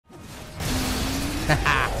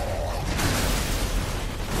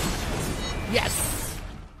Yes!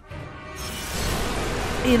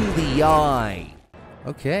 In the eye!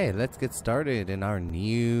 Okay, let's get started in our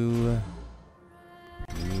new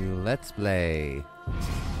Let's Play.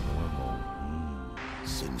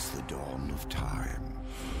 Since the dawn of time,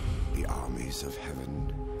 the armies of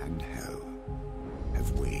heaven and hell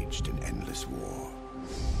have waged an endless war.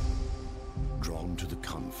 Drawn to the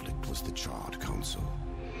conflict was the Charred Council,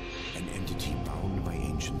 an entity bound by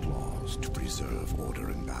ancient laws to preserve order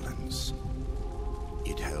and balance.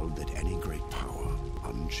 It held that any great power,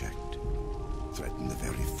 unchecked, threatened the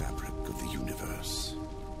very fabric of the universe.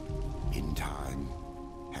 In time,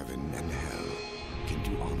 heaven and hell came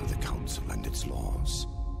to honor the Council and its laws,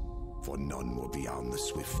 for none were beyond the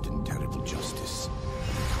swift and terrible justice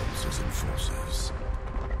of the Council's enforcers,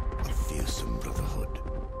 a fearsome brotherhood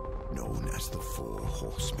known as the Four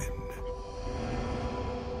Horsemen.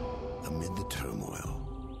 Amid the turmoil,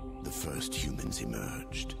 the first humans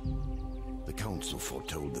emerged. The Council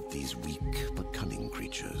foretold that these weak but cunning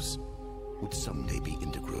creatures would someday be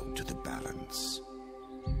integral to the balance.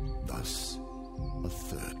 Thus, a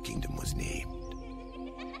third kingdom was named,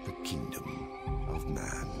 the Kingdom of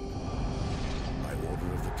Man. By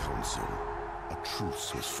order of the Council, a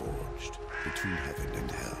truce was forged between heaven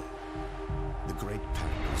and hell. The Great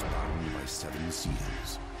Pact was bound by 7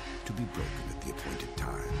 seals, to be broken at the appointed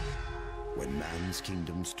time, when man's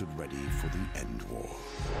kingdom stood ready for the end war.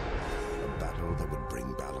 A battle that would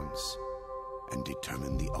bring balance and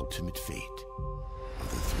determine the ultimate fate of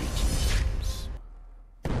the 3 kingdoms.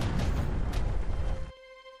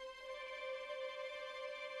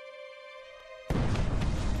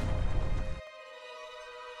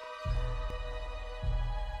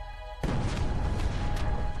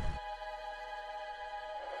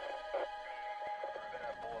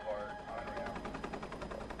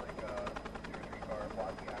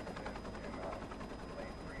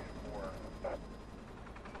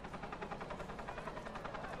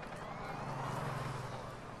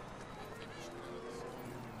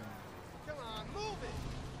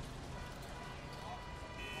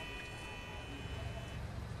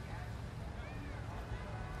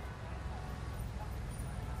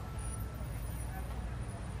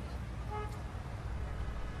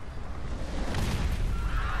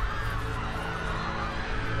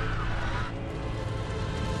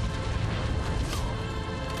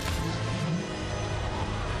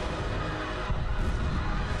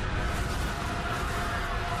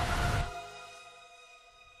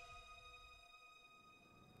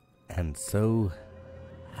 And so,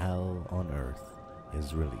 Hell on Earth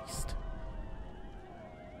is released.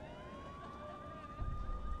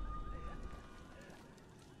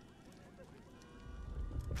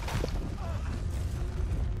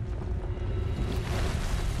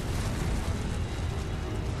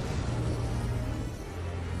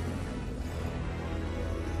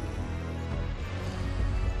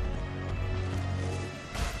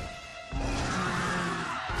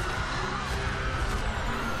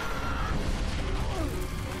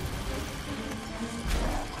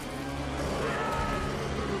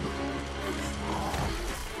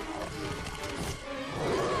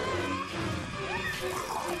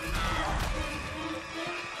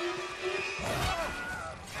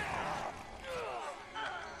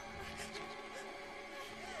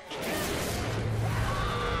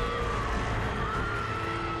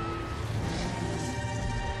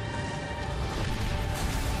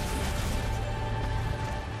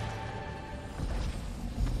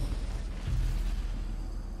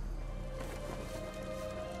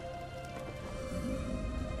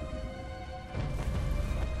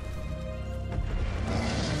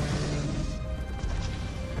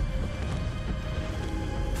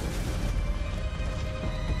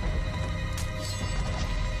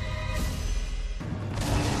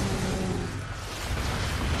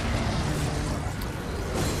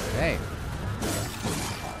 Hey.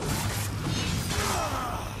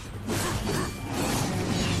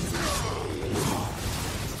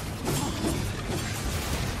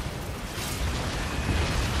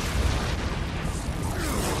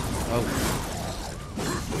 Oh.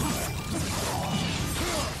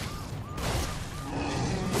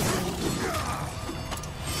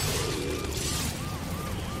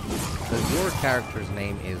 So your character's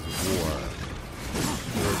name is War.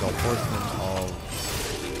 You're the horseman of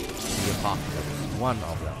the apocalypse. One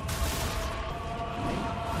of them.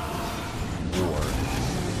 War.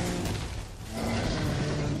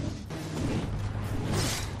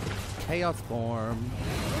 Chaos form.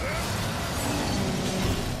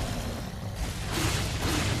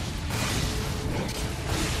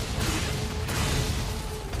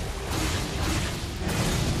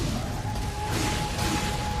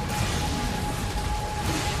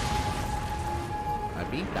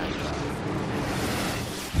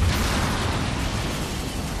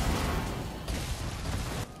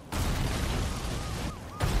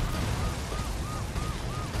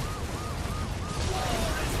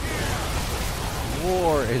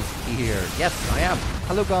 is here. Yes, I am.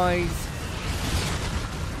 Hello, guys.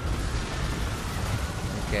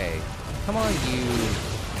 Okay. Come on, you.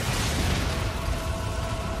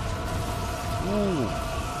 Ooh.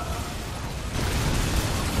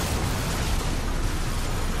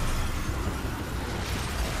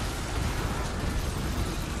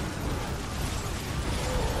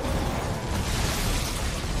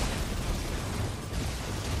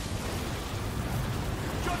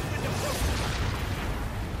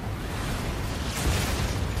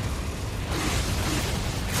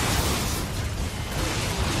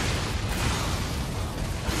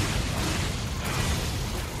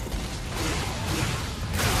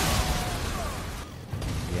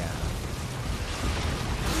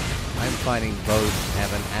 Fighting both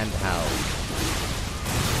heaven and hell.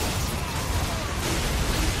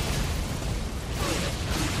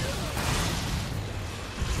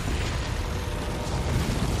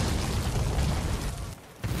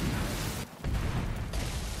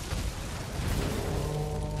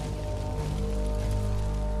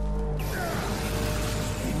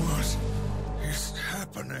 What is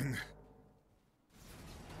happening?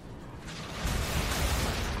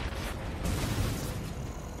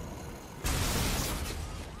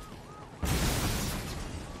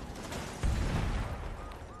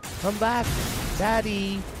 Come back,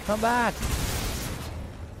 Daddy. Come back.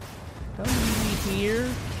 Don't leave me here.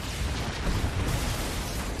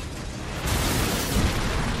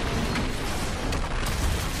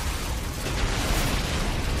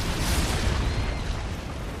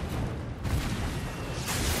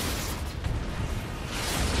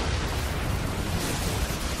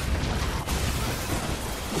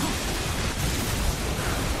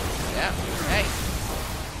 Yeah, hey.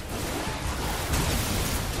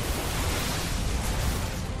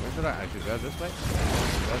 I should go this way?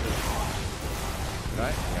 Go this way.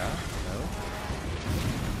 Right? Yeah? No?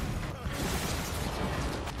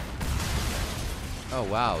 Oh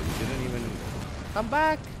wow, you didn't even... Come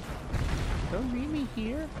back! Don't leave me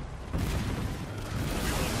here.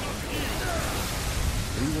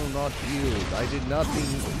 We will not yield. I did nothing.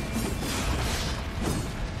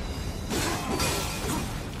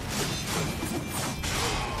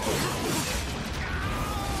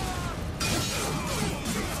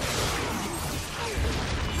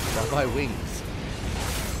 My wings.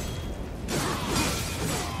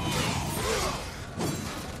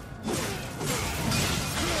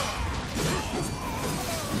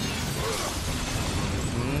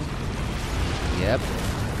 Yep.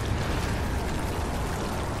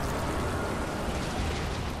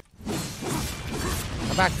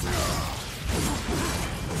 Come back.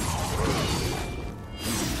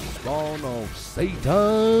 Spawn of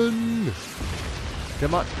Satan.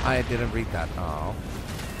 Come on. I didn't read that. Oh.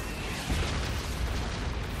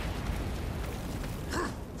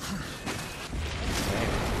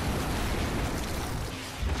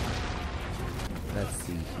 Let's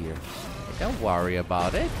see here. Don't worry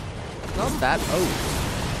about it. Not that.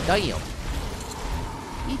 Oh, damn.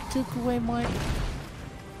 He took away my...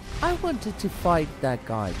 I wanted to fight that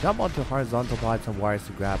guy. Jump onto horizontal pipes and wires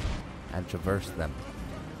to grab and traverse them.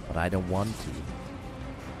 But I don't want to.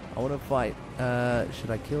 I want to fight.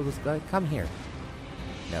 Should I kill this guy? Come here.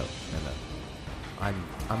 No. I'm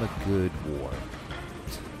a good war.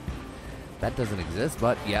 That doesn't exist,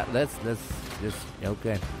 but yeah, let's just...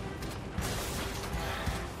 Okay.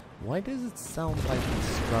 Why does it sound like he's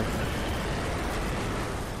struggling?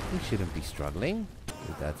 He shouldn't be struggling.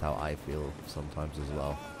 That's how I feel sometimes as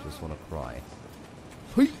well. Just want to cry.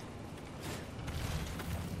 Hey!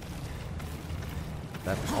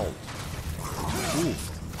 That ult. Ooh.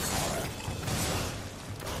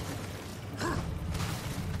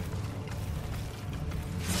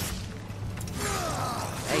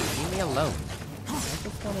 Hey, leave me alone. I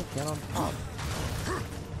just want to get on top.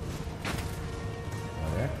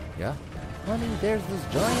 There? Yeah? Honey, there's this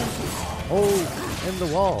giant hole in the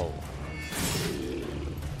wall.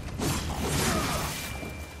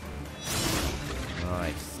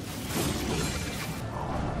 Nice.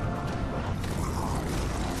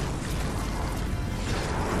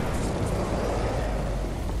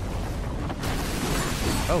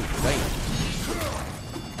 Oh, wait.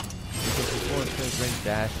 Because before it says ring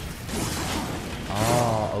dash.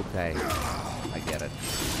 Oh, okay. I get it.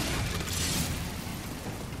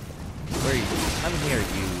 Where are you? I'm here,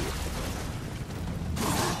 you.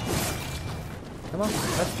 Come on,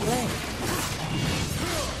 let's play.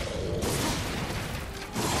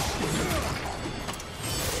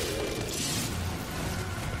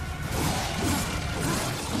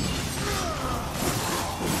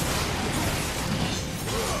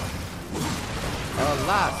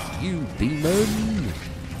 Alas, you demon!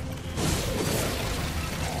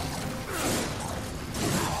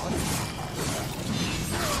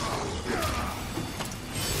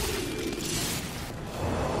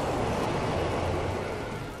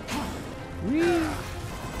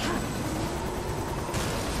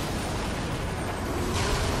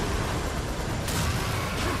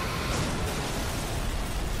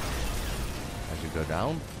 go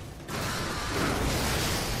down.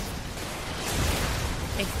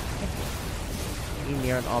 Be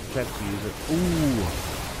near an object to use it. Ooh.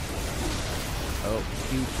 Oh,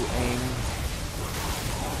 Q to aim.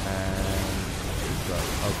 And there you go.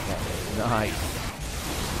 Okay, nice.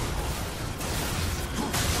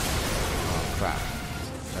 Oh crap.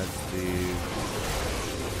 Let's do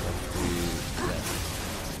this.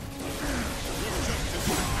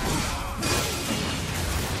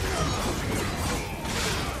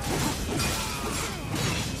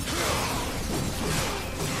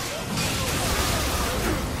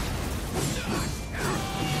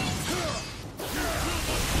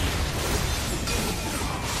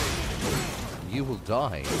 You will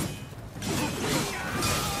die.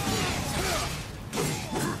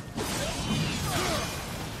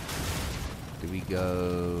 Do we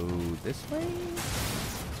go this way?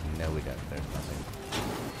 No, we don't. There's nothing.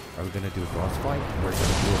 Are we gonna do a boss fight? We're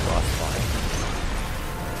gonna do a boss fight.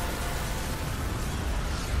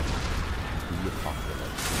 The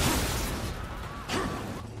apocalypse.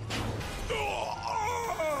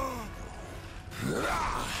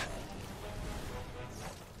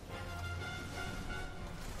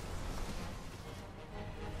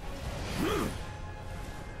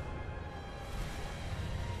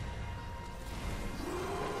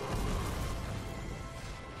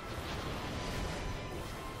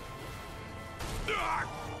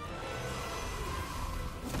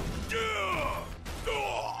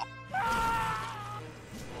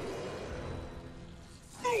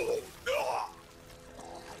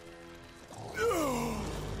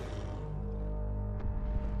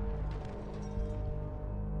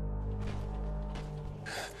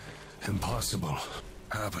 Impossible.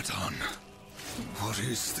 Abaddon. What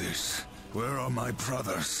is this? Where are my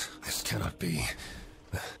brothers? This cannot be.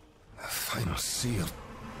 The final seal.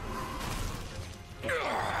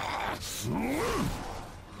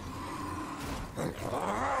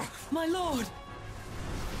 My lord!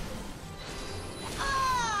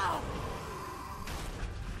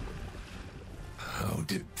 How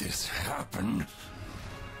did this happen?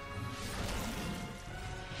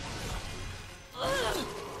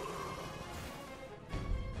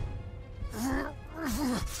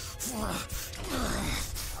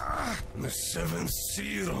 The seventh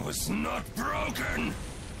seal was not broken!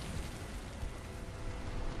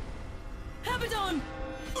 Abaddon!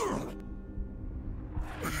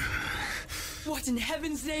 What in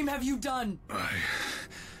heaven's name have you done? I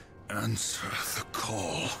answer the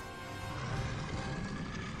call.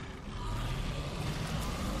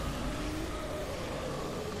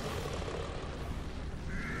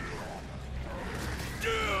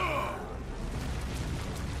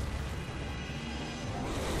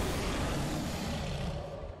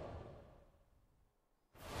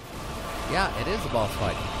 Yeah, it is a boss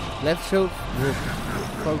fight. Left shield will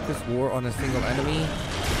focus war on a single enemy.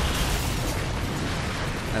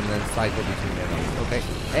 And then cycle between enemies. Okay.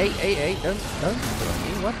 Hey, don't throw me.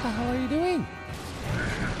 What the hell are you doing?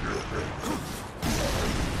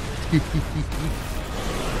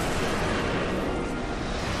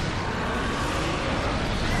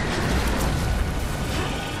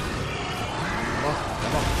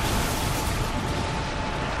 Come on.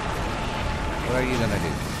 What are you gonna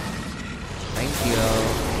do? Thank you.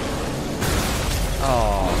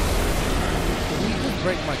 Oh. Did he just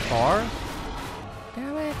break my car?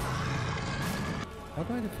 Damn it. How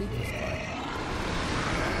do I defeat this guy?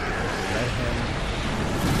 Let him.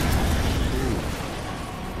 Ooh.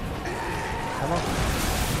 Come on.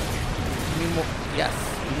 Give me more. Yes.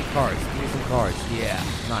 Give me cards. Give me some cards. Yeah.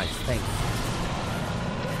 Nice. Thanks.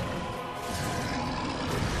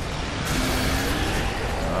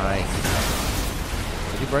 Nice.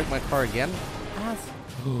 Did he break my car again? Ass.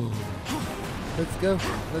 Let's go.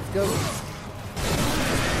 Let's go.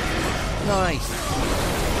 Nice.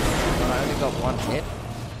 I only got one hit.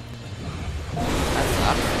 That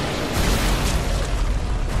sucks.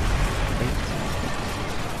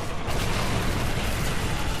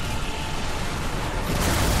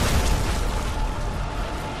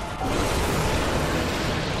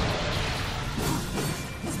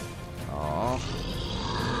 Aww.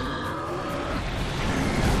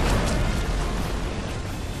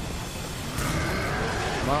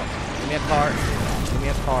 Come on. Give me a card. Give me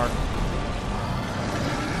a card.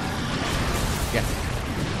 Yes.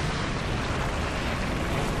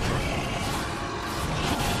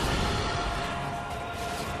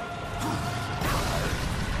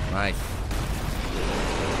 Nice.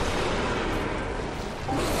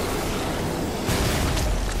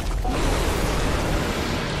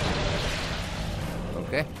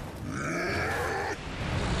 Okay.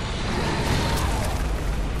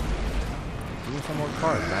 Give me some more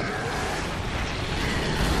cards, man.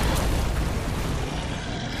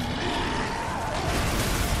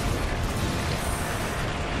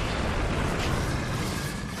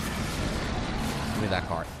 Give me that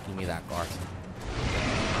card. Give me that card.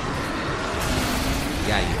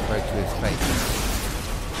 Yeah, you throw it to his face.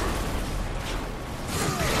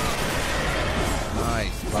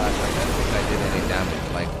 Nice, but I don't think I did any damage.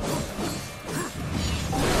 Like,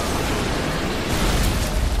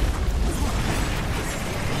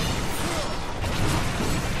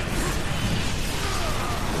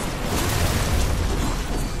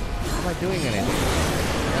 am I doing anything?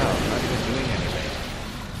 No, I'm not even doing anything.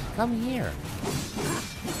 Come here.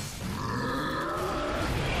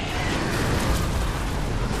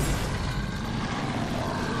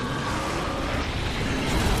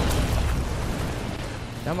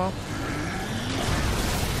 Come on.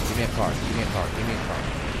 Give me a card. Give me a card. Give me a card.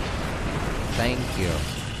 Thank you.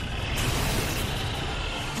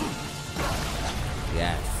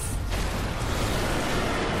 Yes.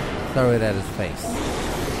 Throw it at his face.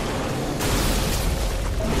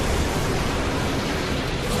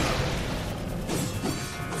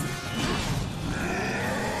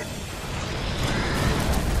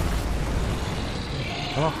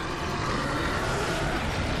 Come on.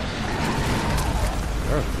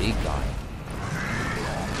 You're a big guy.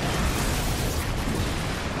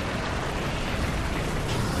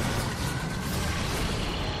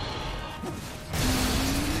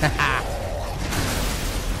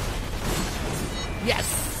 Yes!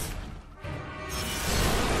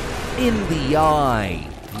 In the eye.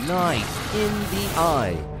 Nice. In the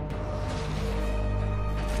eye.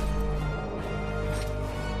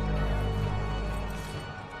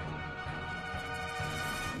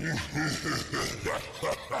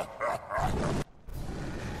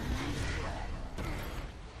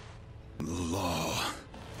 The law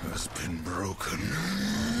has been broken.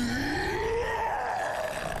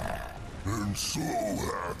 And so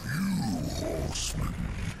have you, horseman.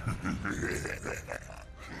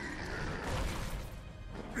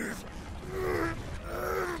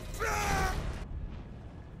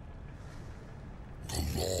 The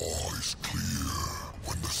law is clear.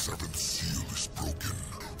 When the seventh seal is broken,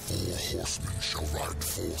 4 horsemen shall ride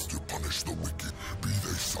forth to punish the wicked, be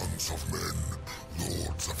they sons of men,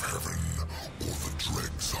 lords of heaven, or the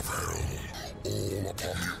dregs of hell. All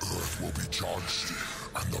upon the earth will be judged,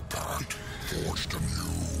 and the pact forged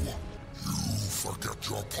anew. You forget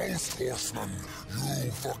your post, horseman.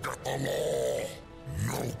 You forget the law.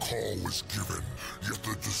 No call was given, yet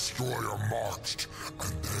the destroyer marched,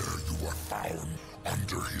 and there you were found,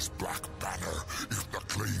 under his black banner, if the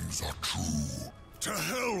claims are true. To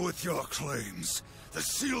hell with your claims! The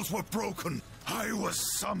seals were broken! I was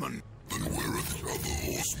summoned! Then where are the other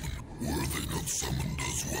horsemen? Were they not summoned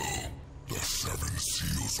as well? The 7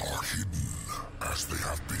 seals are hidden, as they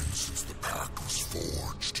have been since the pact was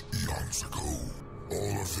forged eons ago.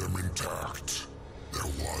 All of them intact.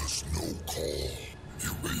 There was no call.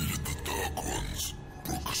 You raided the Dark Ones,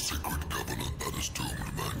 broke a sacred covenant that has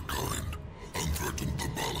doomed mankind, and threatened the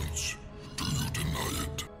balance. Do you deny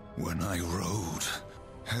it? When I rode,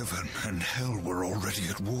 heaven and hell were already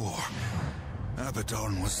at war.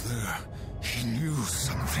 Abaddon was there. He knew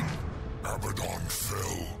something. Abaddon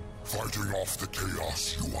fell, fighting off the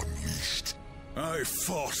chaos you unleashed. I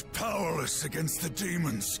fought powerless against the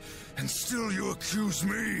demons, and still you accuse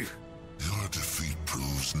me? Your defeat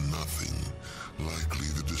proves nothing. Likely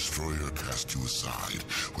the Destroyer cast you aside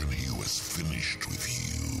when he was finished with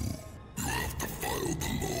you. You have defiled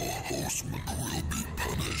the law, horseman, who will be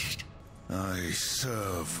punished. I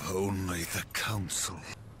serve only the council.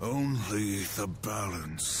 Only the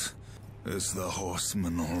balance, as the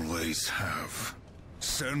horsemen always have.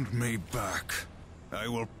 Send me back. I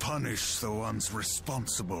will punish the ones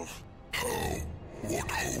responsible. How? What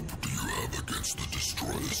hope do you have against the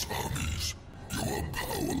Destroyer's armies? You are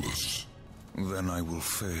powerless. Then I will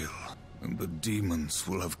fail, and the demons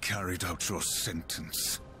will have carried out your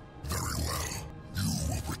sentence. Very well. You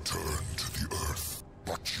will return to the earth,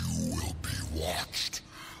 but you will be watched.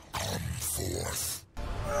 Come forth.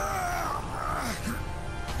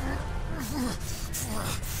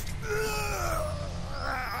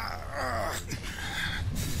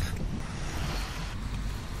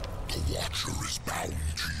 The Watcher is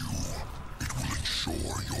bound to you. It will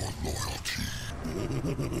ensure your loyalty.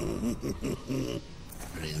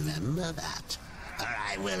 Remember that, or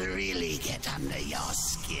I will really get under your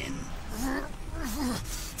skin.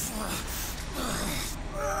 Enough!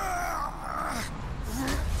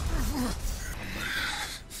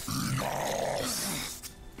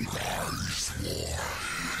 Rise, war,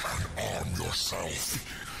 and arm yourself.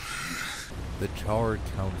 The Charred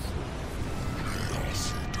Council.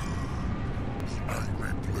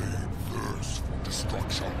 Angry blade thirsts for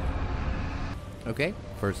destruction. Okay,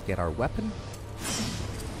 first get our weapon.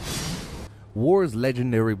 War's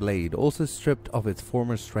legendary blade, also stripped of its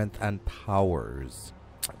former strength and powers.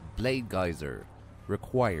 Blade Geyser.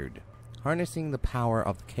 Required. Harnessing the power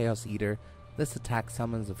of the Chaos Eater, this attack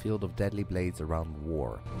summons a field of deadly blades around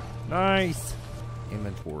War. Nice!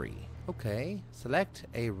 Inventory. Okay, select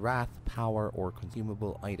a Wrath, power, or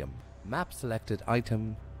consumable item. Map selected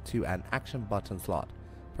item to an action button slot.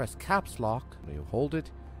 Press caps lock when you hold it,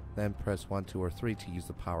 then press 1, 2, or 3 to use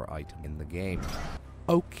the power item in the game.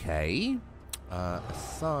 Okay,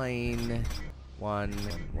 assign 1,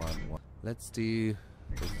 1, 1. Let's do,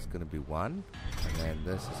 this is gonna be 1, and then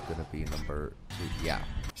this is gonna be number 2, yeah.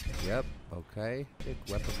 Yep, okay. Pick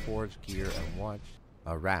weapon forge, gear, and watch.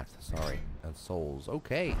 Wrath, sorry, and souls.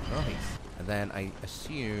 Okay, nice. And then I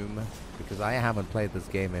assume, because I haven't played this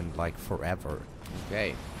game in like forever.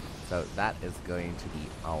 Okay, so that is going to be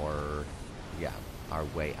our, yeah, our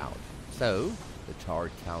way out. So, the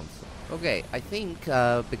Charred Council. Okay, I think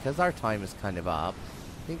because our time is kind of up,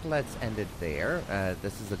 I think let's end it there.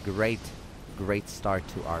 This is a great start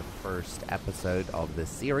to our first episode of this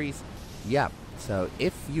series. Yeah, so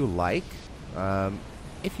if you like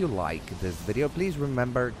this video, please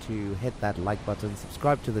remember to hit that like button,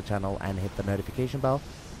 subscribe to the channel, and hit the notification bell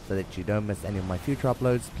so that you don't miss any of my future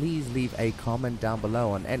uploads. Please leave a comment down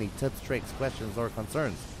below on any tips, tricks, questions, or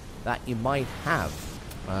concerns that you might have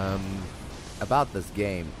about this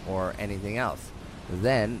game or anything else.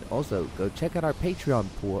 Then also go check out our Patreon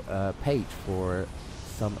page for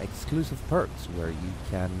some exclusive perks where you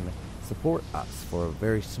can support us for a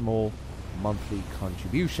very small monthly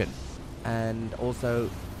contribution. And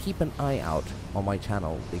also keep an eye out on my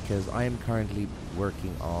channel because I am currently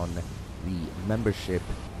working on the membership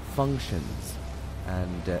functions,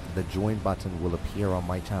 and the join button will appear on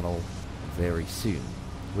my channel very soon.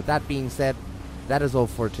 With that being said, that is all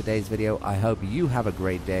for today's video. I hope you have a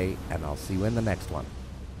great day, and I'll see you in the next one.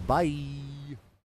 Bye!